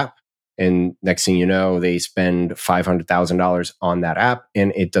you that app. And next thing you know, they spend $500,000 on that app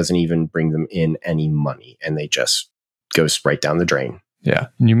and it doesn't even bring them in any money, and they just goes right down the drain. Yeah.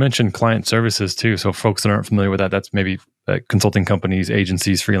 And you mentioned client services too. So folks that aren't familiar with that, that's maybe consulting companies,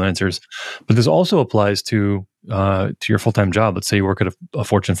 agencies, freelancers. But this also applies to your full-time job. Let's say you work at a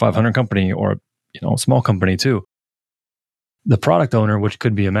Fortune 500 company or a small company too. The product owner, which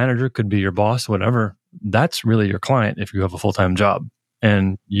could be a manager, could be your boss, whatever, that's really your client if you have a full-time job.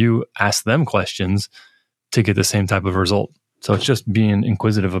 And you ask them questions to get the same type of result. So it's just being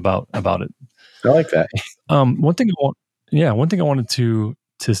inquisitive about it. I like that. One thing I wanted to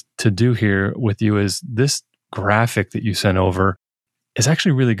do here with you is this graphic that you sent over is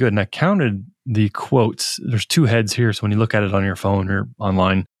actually really good. And I counted the quotes. There's two heads here. So when you look at it on your phone or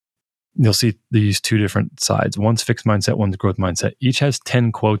online, you'll see these two different sides. One's fixed mindset, one's growth mindset. Each has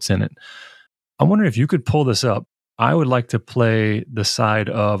 10 quotes in it. I wonder if you could pull this up. I would like to play the side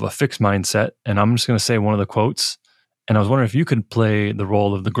of a fixed mindset, and I'm just going to say one of the quotes. And I was wondering if you could play the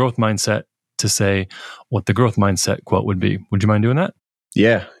role of the growth mindset to say what the growth mindset quote would be. Would you mind doing that?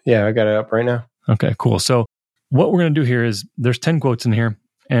 Yeah, I got it up right now. Okay, cool. So what we're going to do here is there's 10 quotes in here,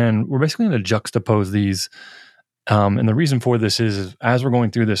 and we're basically going to juxtapose these. And the reason for this is as we're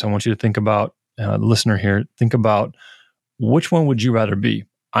going through this, I want you to think about, the listener here, think about which one would you rather be?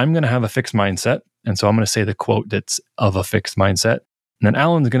 I'm going to have a fixed mindset, and so I'm going to say the quote that's of a fixed mindset. And then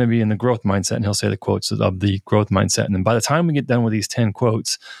Alan's going to be in the growth mindset, and he'll say the quotes of the growth mindset. And then by the time we get done with these 10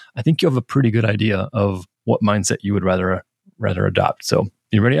 quotes, I think you have a pretty good idea of what mindset you would rather adopt. So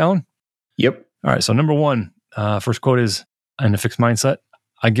you ready, Alan? Yep. All right. So number one, first quote is, in a fixed mindset,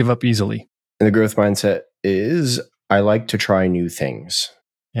 I give up easily. And the growth mindset is, I like to try new things.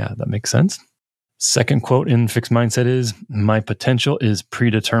 Yeah, that makes sense. Second quote in fixed mindset is, my potential is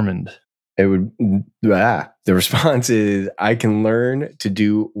predetermined. The response is, I can learn to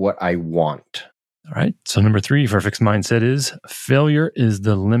do what I want. All right. So number three for fixed mindset is, failure is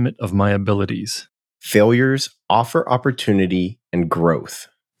the limit of my abilities. Failures offer opportunity and growth.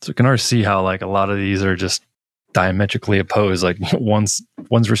 So you can already see how a lot of these are just diametrically opposed. One's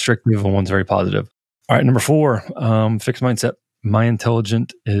restrictive and one's very positive. All right. Number four, fixed mindset, my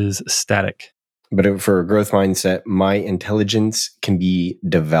intelligence is static. But for a growth mindset, my intelligence can be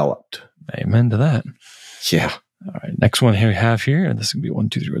developed. Amen to that. Yeah. All right. Next one here we have here. This would be 1,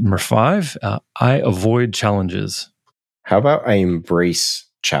 2, 3. Number five, I avoid challenges. How about I embrace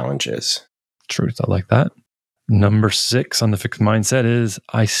challenges? Truth. I like that. Number 6 on the fixed mindset is,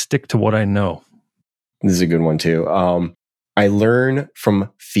 I stick to what I know. This is a good one too. I learn from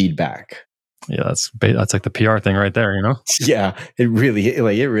feedback. Yeah, that's like the PR thing right there, Yeah, it really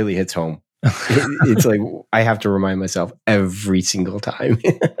hits home. It's like I have to remind myself every single time.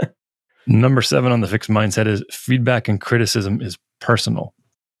 Number 7 on the fixed mindset is, feedback and criticism is personal.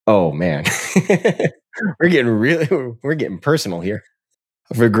 Oh man, we're getting personal here.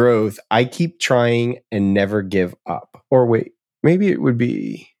 For growth, I keep trying and never give up. Or wait, maybe it would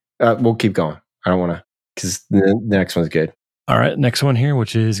be. We'll keep going. I don't want to, because the next one's good. All right, next one here,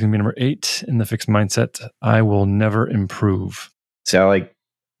 which is going to be number 8 in the fixed mindset. I will never improve. So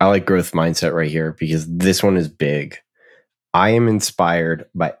I like growth mindset right here, because this one is big. I am inspired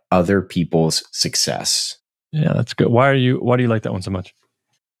by other people's success. Yeah, that's good. Why do you like that one so much?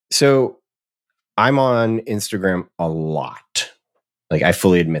 So I'm on Instagram a lot. I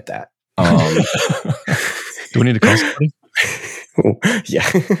fully admit that. Do we need to call somebody? Yeah.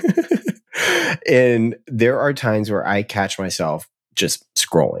 And there are times where I catch myself just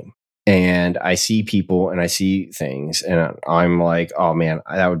scrolling, and I see people and I see things, and I'm like, oh man,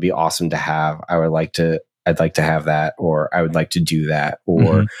 that would be awesome to have. I'd like to have that, or I would like to do that.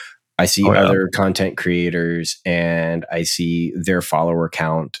 Or I see other content creators and I see their follower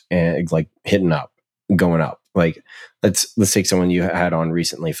count and going up. Let's take someone you had on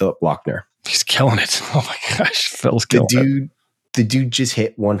recently, Philip Lochner. He's killing it. Oh my gosh, Phil's killing it. The dude just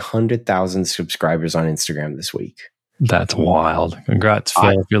hit 100,000 subscribers on Instagram this week. That's wild. Congrats,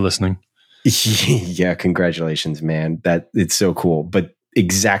 Phil, if you're listening. Yeah, congratulations, man. It's so cool. But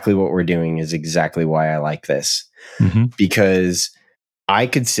exactly what we're doing is exactly why I like this. Mm-hmm. Because I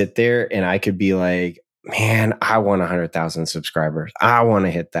could sit there and I could be like, man, I want 100,000 subscribers. I want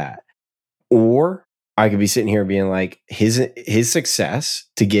to hit that. Or I could be sitting here being like, his success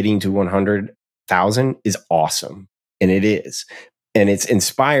to getting to 100,000 is awesome. And it is. And it's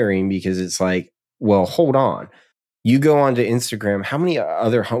inspiring because it's like, well, hold on. You go onto Instagram, how many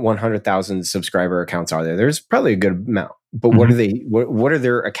other 100,000 subscriber accounts are there? There's probably a good amount. But what are they? What are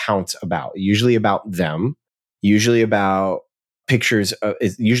their accounts about? Usually about them. Usually about pictures.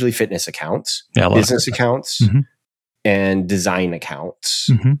 It's usually fitness accounts, business accounts, and design accounts,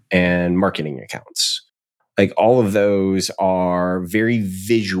 and marketing accounts. Like all of those are very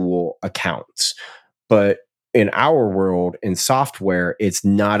visual accounts. But in our world, in software, it's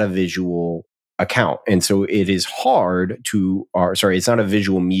not a visual account. And so it is hard to, it's not a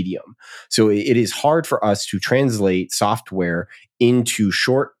visual medium. So it is hard for us to translate software into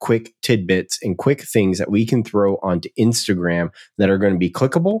short, quick tidbits and quick things that we can throw onto Instagram that are going to be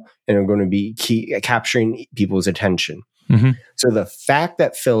clickable and are going to be capturing people's attention. So the fact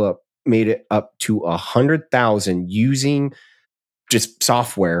that Philip made it up to 100,000 using just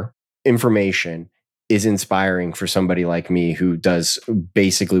software information is inspiring for somebody like me who does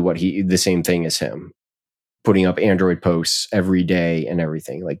basically the same thing as him, putting up Android posts every day and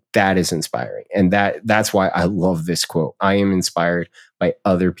everything. Like that is inspiring. And that's why I love this quote. I am inspired by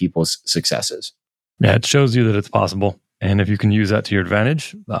other people's successes. Yeah, it shows you that it's possible. And if you can use that to your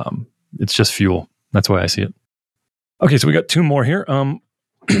advantage, it's just fuel. That's why I see it. Okay, so we got two more here.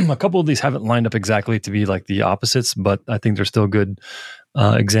 A couple of these haven't lined up exactly to be like the opposites, but I think they're still good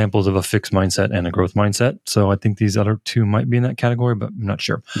examples of a fixed mindset and a growth mindset. So I think these other two might be in that category, but I'm not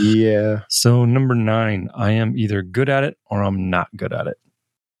sure. Yeah. So number 9, I am either good at it or I'm not good at it.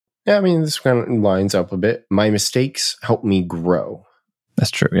 Yeah, I mean, this kind of lines up a bit. My mistakes help me grow.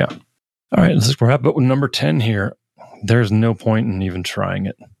 That's true, yeah. All right, let's wrap up with number 10 here. There's no point in even trying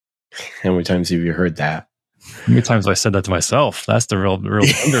it. How many times have you heard that? How many times have I said that to myself? That's the real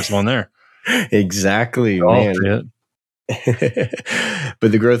dangerous one there. Exactly, man.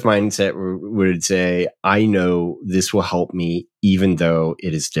 But the growth mindset would say, I know this will help me even though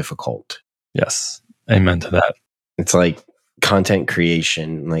it is difficult. Yes. Amen to that. It's like content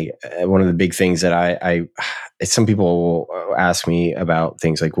creation. Like one of the big things that I some people will ask me about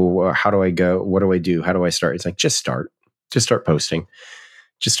things like, well, how do I go? What do I do? How do I start? It's like, just start posting.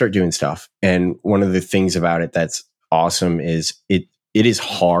 Just start doing stuff. And one of the things about it that's awesome is it is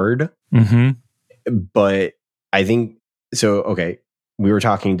hard, but I think so. Okay. We were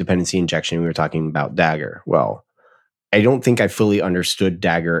talking dependency injection. We were talking about Dagger. Well, I don't think I fully understood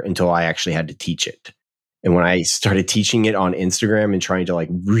Dagger until I actually had to teach it. And when I started teaching it on Instagram and trying to like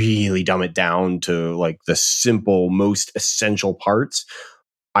really dumb it down to like the simple, most essential parts,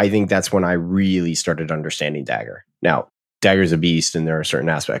 I think that's when I really started understanding Dagger. Now, Dagger's a beast, and there are certain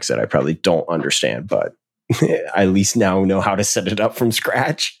aspects that I probably don't understand, but I at least now know how to set it up from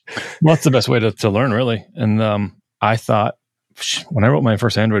scratch. Well, that's the best way to learn, really. And I thought, when I wrote my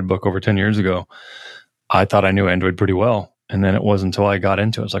first Android book over 10 years ago, I thought I knew Android pretty well. And then it wasn't until I got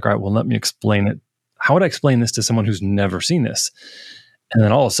into it, I was like, all right, well, let me explain it. How would I explain this to someone who's never seen this? And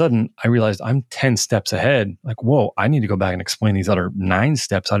then all of a sudden, I realized I'm 10 steps ahead. Like, whoa, I need to go back and explain these other 9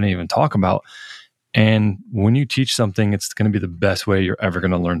 steps I didn't even talk about. And when you teach something, it's going to be the best way you're ever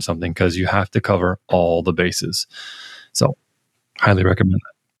going to learn something because you have to cover all the bases. So highly recommend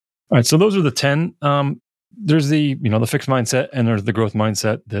that. All right. So those are the 10. There's the fixed mindset and there's the growth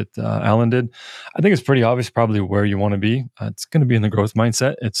mindset that Alan did. I think it's pretty obvious probably where you want to be. It's going to be in the growth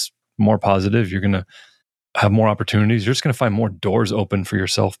mindset. It's more positive. You're going to have more opportunities. You're just going to find more doors open for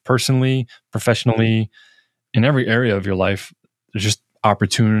yourself personally, professionally, in every area of your life. There's just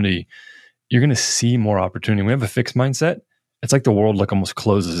opportunity. You're going to see more opportunity. When we have a fixed mindset, it's like the world like almost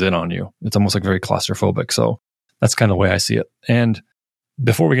closes in on you. It's almost like very claustrophobic. So that's kind of the way I see it. And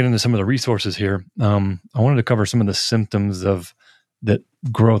before we get into some of the resources here, I wanted to cover some of the symptoms of that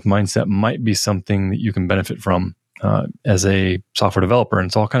growth mindset might be something that you can benefit from as a software developer.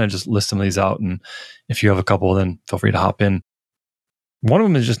 And so I'll kind of just list some of these out. And if you have a couple, then feel free to hop in. One of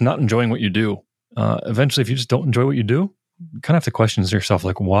them is just not enjoying what you do. Eventually, if you just don't enjoy what you do, you kind of have to question yourself,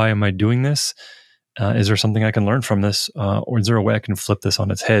 like, why am I doing this? Is there something I can learn from this? Or is there a way I can flip this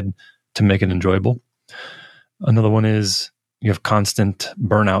on its head to make it enjoyable? Another one is you have constant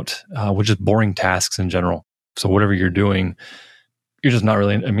burnout, which is boring tasks in general. So whatever you're doing, you're just not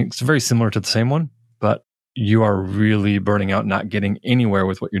really, it's very similar to the same one, but you are really burning out, not getting anywhere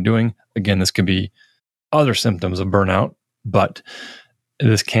with what you're doing. Again, this could be other symptoms of burnout, but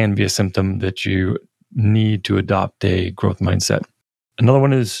this can be a symptom that you need to adopt a growth mindset. Another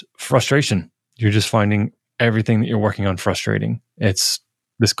one is frustration. You're just finding everything that you're working on frustrating. This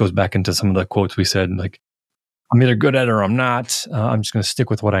goes back into some of the quotes we said, like, I'm either good at it or I'm not. I'm just going to stick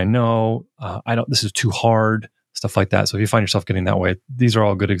with what I know. This is too hard, stuff like that. So if you find yourself getting that way, these are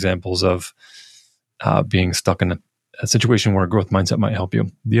all good examples of being stuck in a situation where a growth mindset might help you.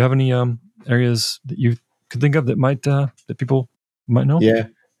 Do you have any areas that you could think of that might that people might know? Yeah.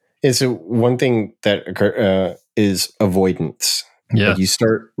 And so one thing that is avoidance. Yeah. Like you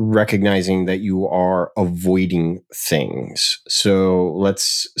start recognizing that you are avoiding things. So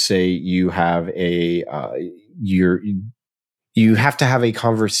let's say you have you have to have a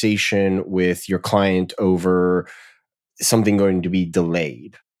conversation with your client over something going to be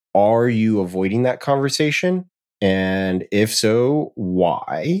delayed. Are you avoiding that conversation? And if so,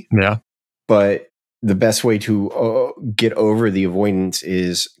 why? Yeah. But the best way to get over the avoidance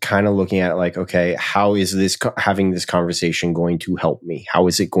is kind of looking at it like, okay, how is this having this conversation going to help me? How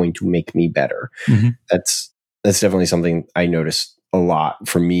is it going to make me better? Mm-hmm. That's definitely something I noticed a lot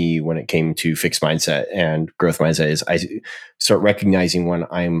for me when it came to fixed mindset and growth mindset is I start recognizing when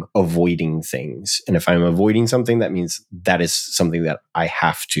I'm avoiding things. And if I'm avoiding something, that means that is something that I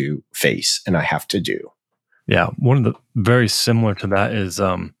have to face and I have to do. Yeah. One of the very similar to that is,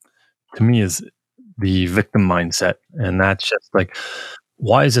 to me, is the victim mindset. And that's just like,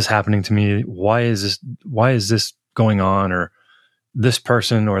 why is this happening to me? Why is this going on? Or this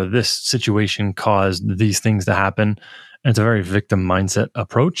person or this situation caused these things to happen. And it's a very victim mindset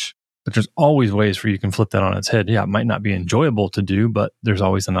approach, but there's always ways where you can flip that on its head. Yeah, it might not be enjoyable to do, but there's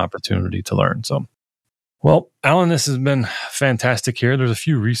always an opportunity to learn. So, well, Alan, this has been fantastic here. There's a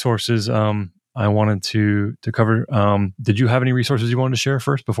few resources I wanted to cover. Did you have any resources you wanted to share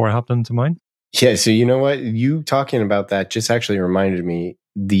first before I hopped into mine? Yeah. So you know what? You talking about that just actually reminded me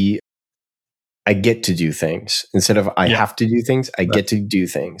I get to do things instead of I have to do things. I get to do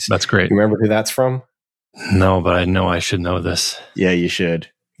things. That's great. You remember who that's from? No, but I know I should know this. Yeah, you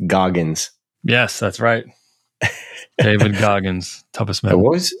should. Goggins. Yes, that's right. David Goggins, Toughest Man.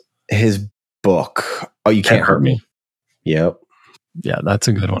 What was his book? Oh, You Can't Hurt Me. Yep. Yeah, that's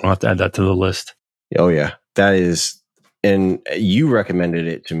a good one. I'll have to add that to the list. Oh, yeah. That is. And you recommended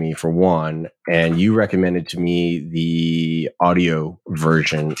it to me for one, and you recommended to me the audio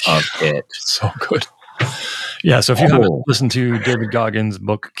version of it. So good. Yeah, so if you haven't listened to David Goggins'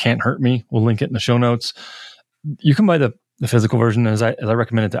 book, Can't Hurt Me, we'll link it in the show notes. You can buy the physical version as I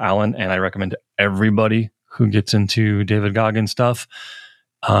recommended to Alan, and I recommend to everybody who gets into David Goggins stuff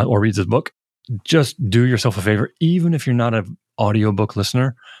or reads his book. Just do yourself a favor. Even if you're not an audiobook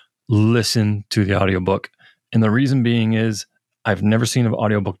listener, listen to the audiobook. And the reason being is I've never seen an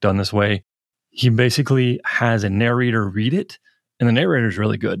audiobook done this way. He basically has a narrator read it, and the narrator is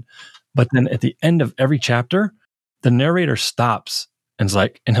really good. But then at the end of every chapter, the narrator stops and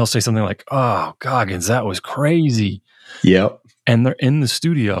he'll say something like, "Oh, Goggins, that was crazy." Yep. And they're in the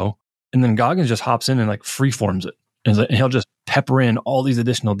studio, and then Goggins just hops in and freeforms it. And he'll just pepper in all these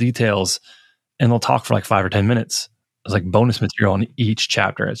additional details, and they'll talk for 5 or 10 minutes. It's like bonus material on each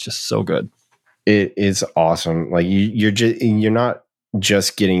chapter. It's just so good. It is awesome. Like you're not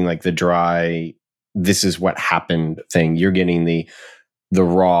just getting the dry, this is what happened thing. You're getting the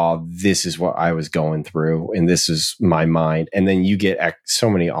raw, this is what I was going through, and this is my mind. And then you get so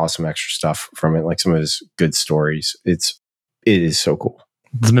many awesome extra stuff from it, like some of his good stories. It is so cool.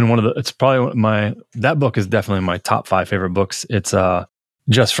 It's been that book is definitely my top 5 favorite books. It's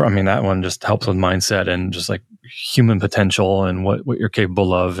that one just helps with mindset and just human potential and what you're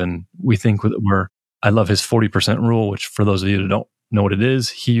capable of. And we think I love his 40% rule, which for those of you that don't know what it is,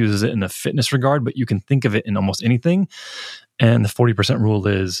 he uses it in a fitness regard, but you can think of it in almost anything. And the 40% rule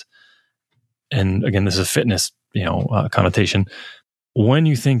is, and again, this is a fitness, connotation. When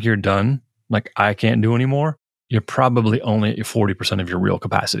you think you're done, I can't do anymore, you're probably only at your 40% of your real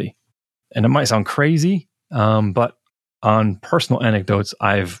capacity. And it might sound crazy, but on personal anecdotes,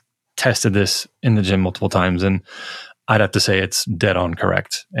 I've tested this in the gym multiple times, and I'd have to say it's dead on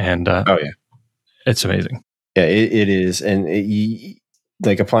correct. And it's amazing. Yeah, it is. And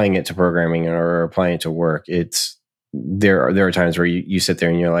applying it to programming or applying it to work, there are times where you sit there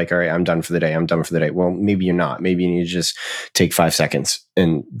and you're like, all right, I'm done for the day. Well, maybe you're not. Maybe you need to just take 5 seconds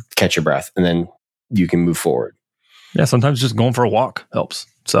and catch your breath, and then you can move forward. Yeah, sometimes just going for a walk helps.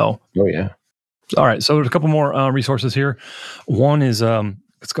 So, oh yeah. All right, so there's a couple more resources here. One is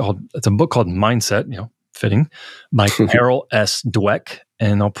it's a book called Mindset, fitting, by Carol S. Dweck,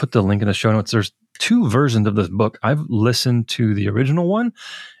 and I'll put the link in the show notes. There's 2 versions of this book. I've listened to the original one,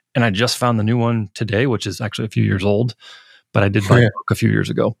 and I just found the new one today, which is actually a few years old, but I did buy the book a few years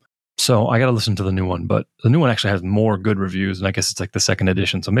ago. So I got to listen to the new one, but the new one actually has more good reviews, and I guess it's the second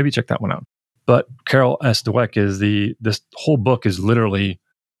edition. So maybe check that one out. But Carol S. Dweck this whole book is literally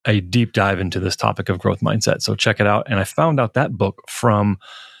a deep dive into this topic of growth mindset. So check it out. And I found out that book from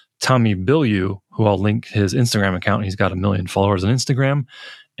Tommy Bilyeu, who I'll link his Instagram account. He's got 1 million followers on Instagram.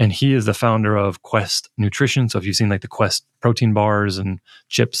 And he is the founder of Quest Nutrition. So if you've seen like the Quest protein bars and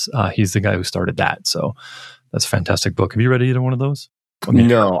chips, he's the guy who started that. So that's a fantastic book. Have you read either one of those?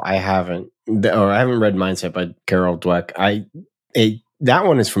 No, I haven't. Or I haven't read Mindset by Carol Dweck. That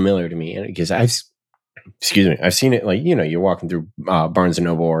one is familiar to me because I've seen it, like, you're walking through Barnes and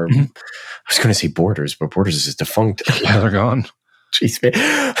Noble, or I was going to say Borders, but Borders is defunct. Yeah, they're gone. Jeez, man.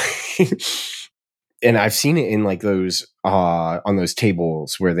 And I've seen it in like those on those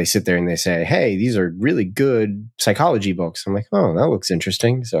tables where they sit there and they say, "Hey, these are really good psychology books." I'm like, "Oh, that looks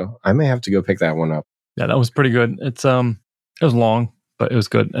interesting." So I may have to go pick that one up. Yeah, that was pretty good. It was long, but it was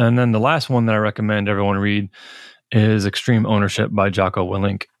good. And then the last one that I recommend everyone read is Extreme Ownership by Jocko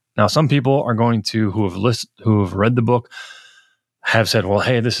Willink. Now, some people are going to who have read the book have said, "Well,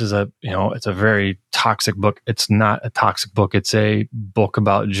 hey, this is it's a very toxic book." It's not a toxic book. It's a book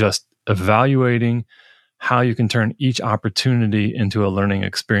about just evaluating how you can turn each opportunity into a learning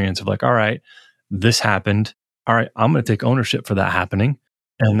experience of like, all right, this happened. All right, I'm going to take ownership for that happening.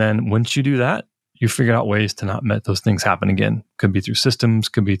 And then once you do that, you figure out ways to not let those things happen again. Could be through systems,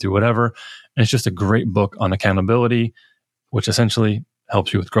 could be through whatever. And it's just a great book on accountability, which essentially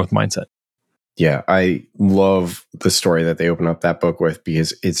helps you with growth mindset. Yeah, I love the story that they open up that book with,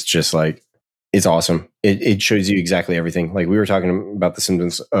 because it's just like, it's awesome. It shows you exactly everything. Like we were talking about the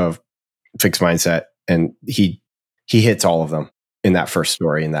symptoms of fixed mindset, and he hits all of them in that first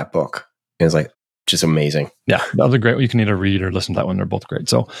story in that book. And it's like just amazing. Yeah, that was a great one. You can either read or listen to that one. They're both great.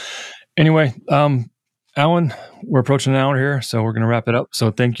 So anyway, Alan, we're approaching an hour here, so we're going to wrap it up.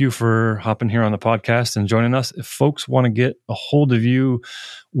 So thank you for hopping here on the podcast and joining us. If folks want to get a hold of you,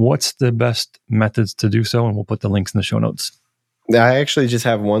 what's the best methods to do so? And we'll put the links in the show notes. I actually just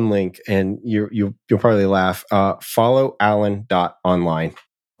have one link, and you'll probably laugh. Follow Alan.online.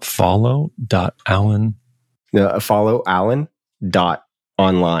 Follow.Alan. No, follow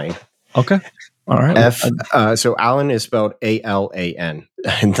Alan.online. Okay. All right. So Alan is spelled ALAN.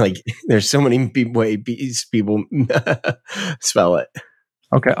 And like there's so many ways people spell it.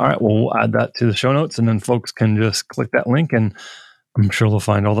 Okay. All right. Well, we'll add that to the show notes, and then folks can just click that link, and I'm sure they'll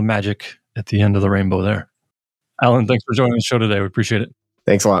find all the magic at the end of the rainbow there. Alan, thanks for joining the show today. We appreciate it.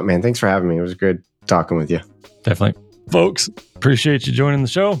 Thanks a lot, man. Thanks for having me. It was good talking with you. Definitely. Folks, appreciate you joining the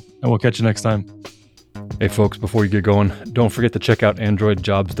show, and we'll catch you next time. Hey folks, before you get going, don't forget to check out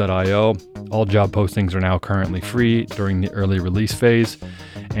androidjobs.io. All job postings are now currently free during the early release phase.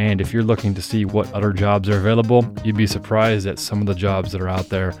 And if you're looking to see what other jobs are available, you'd be surprised at some of the jobs that are out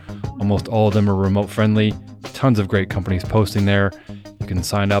there. Almost all of them are remote friendly. Tons of great companies posting there. You can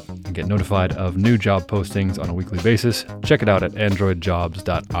sign up and get notified of new job postings on a weekly basis. Check it out at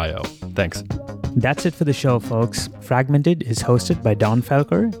androidjobs.io. Thanks. That's it for the show, folks. Fragmented is hosted by Don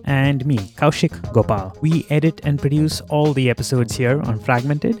Felker and me, Kaushik Gopal. We edit and produce all the episodes here on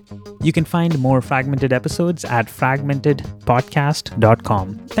Fragmented. You can find more Fragmented episodes at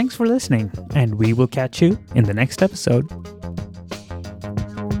fragmentedpodcast.com. Thanks for listening, and we will catch you in the next episode.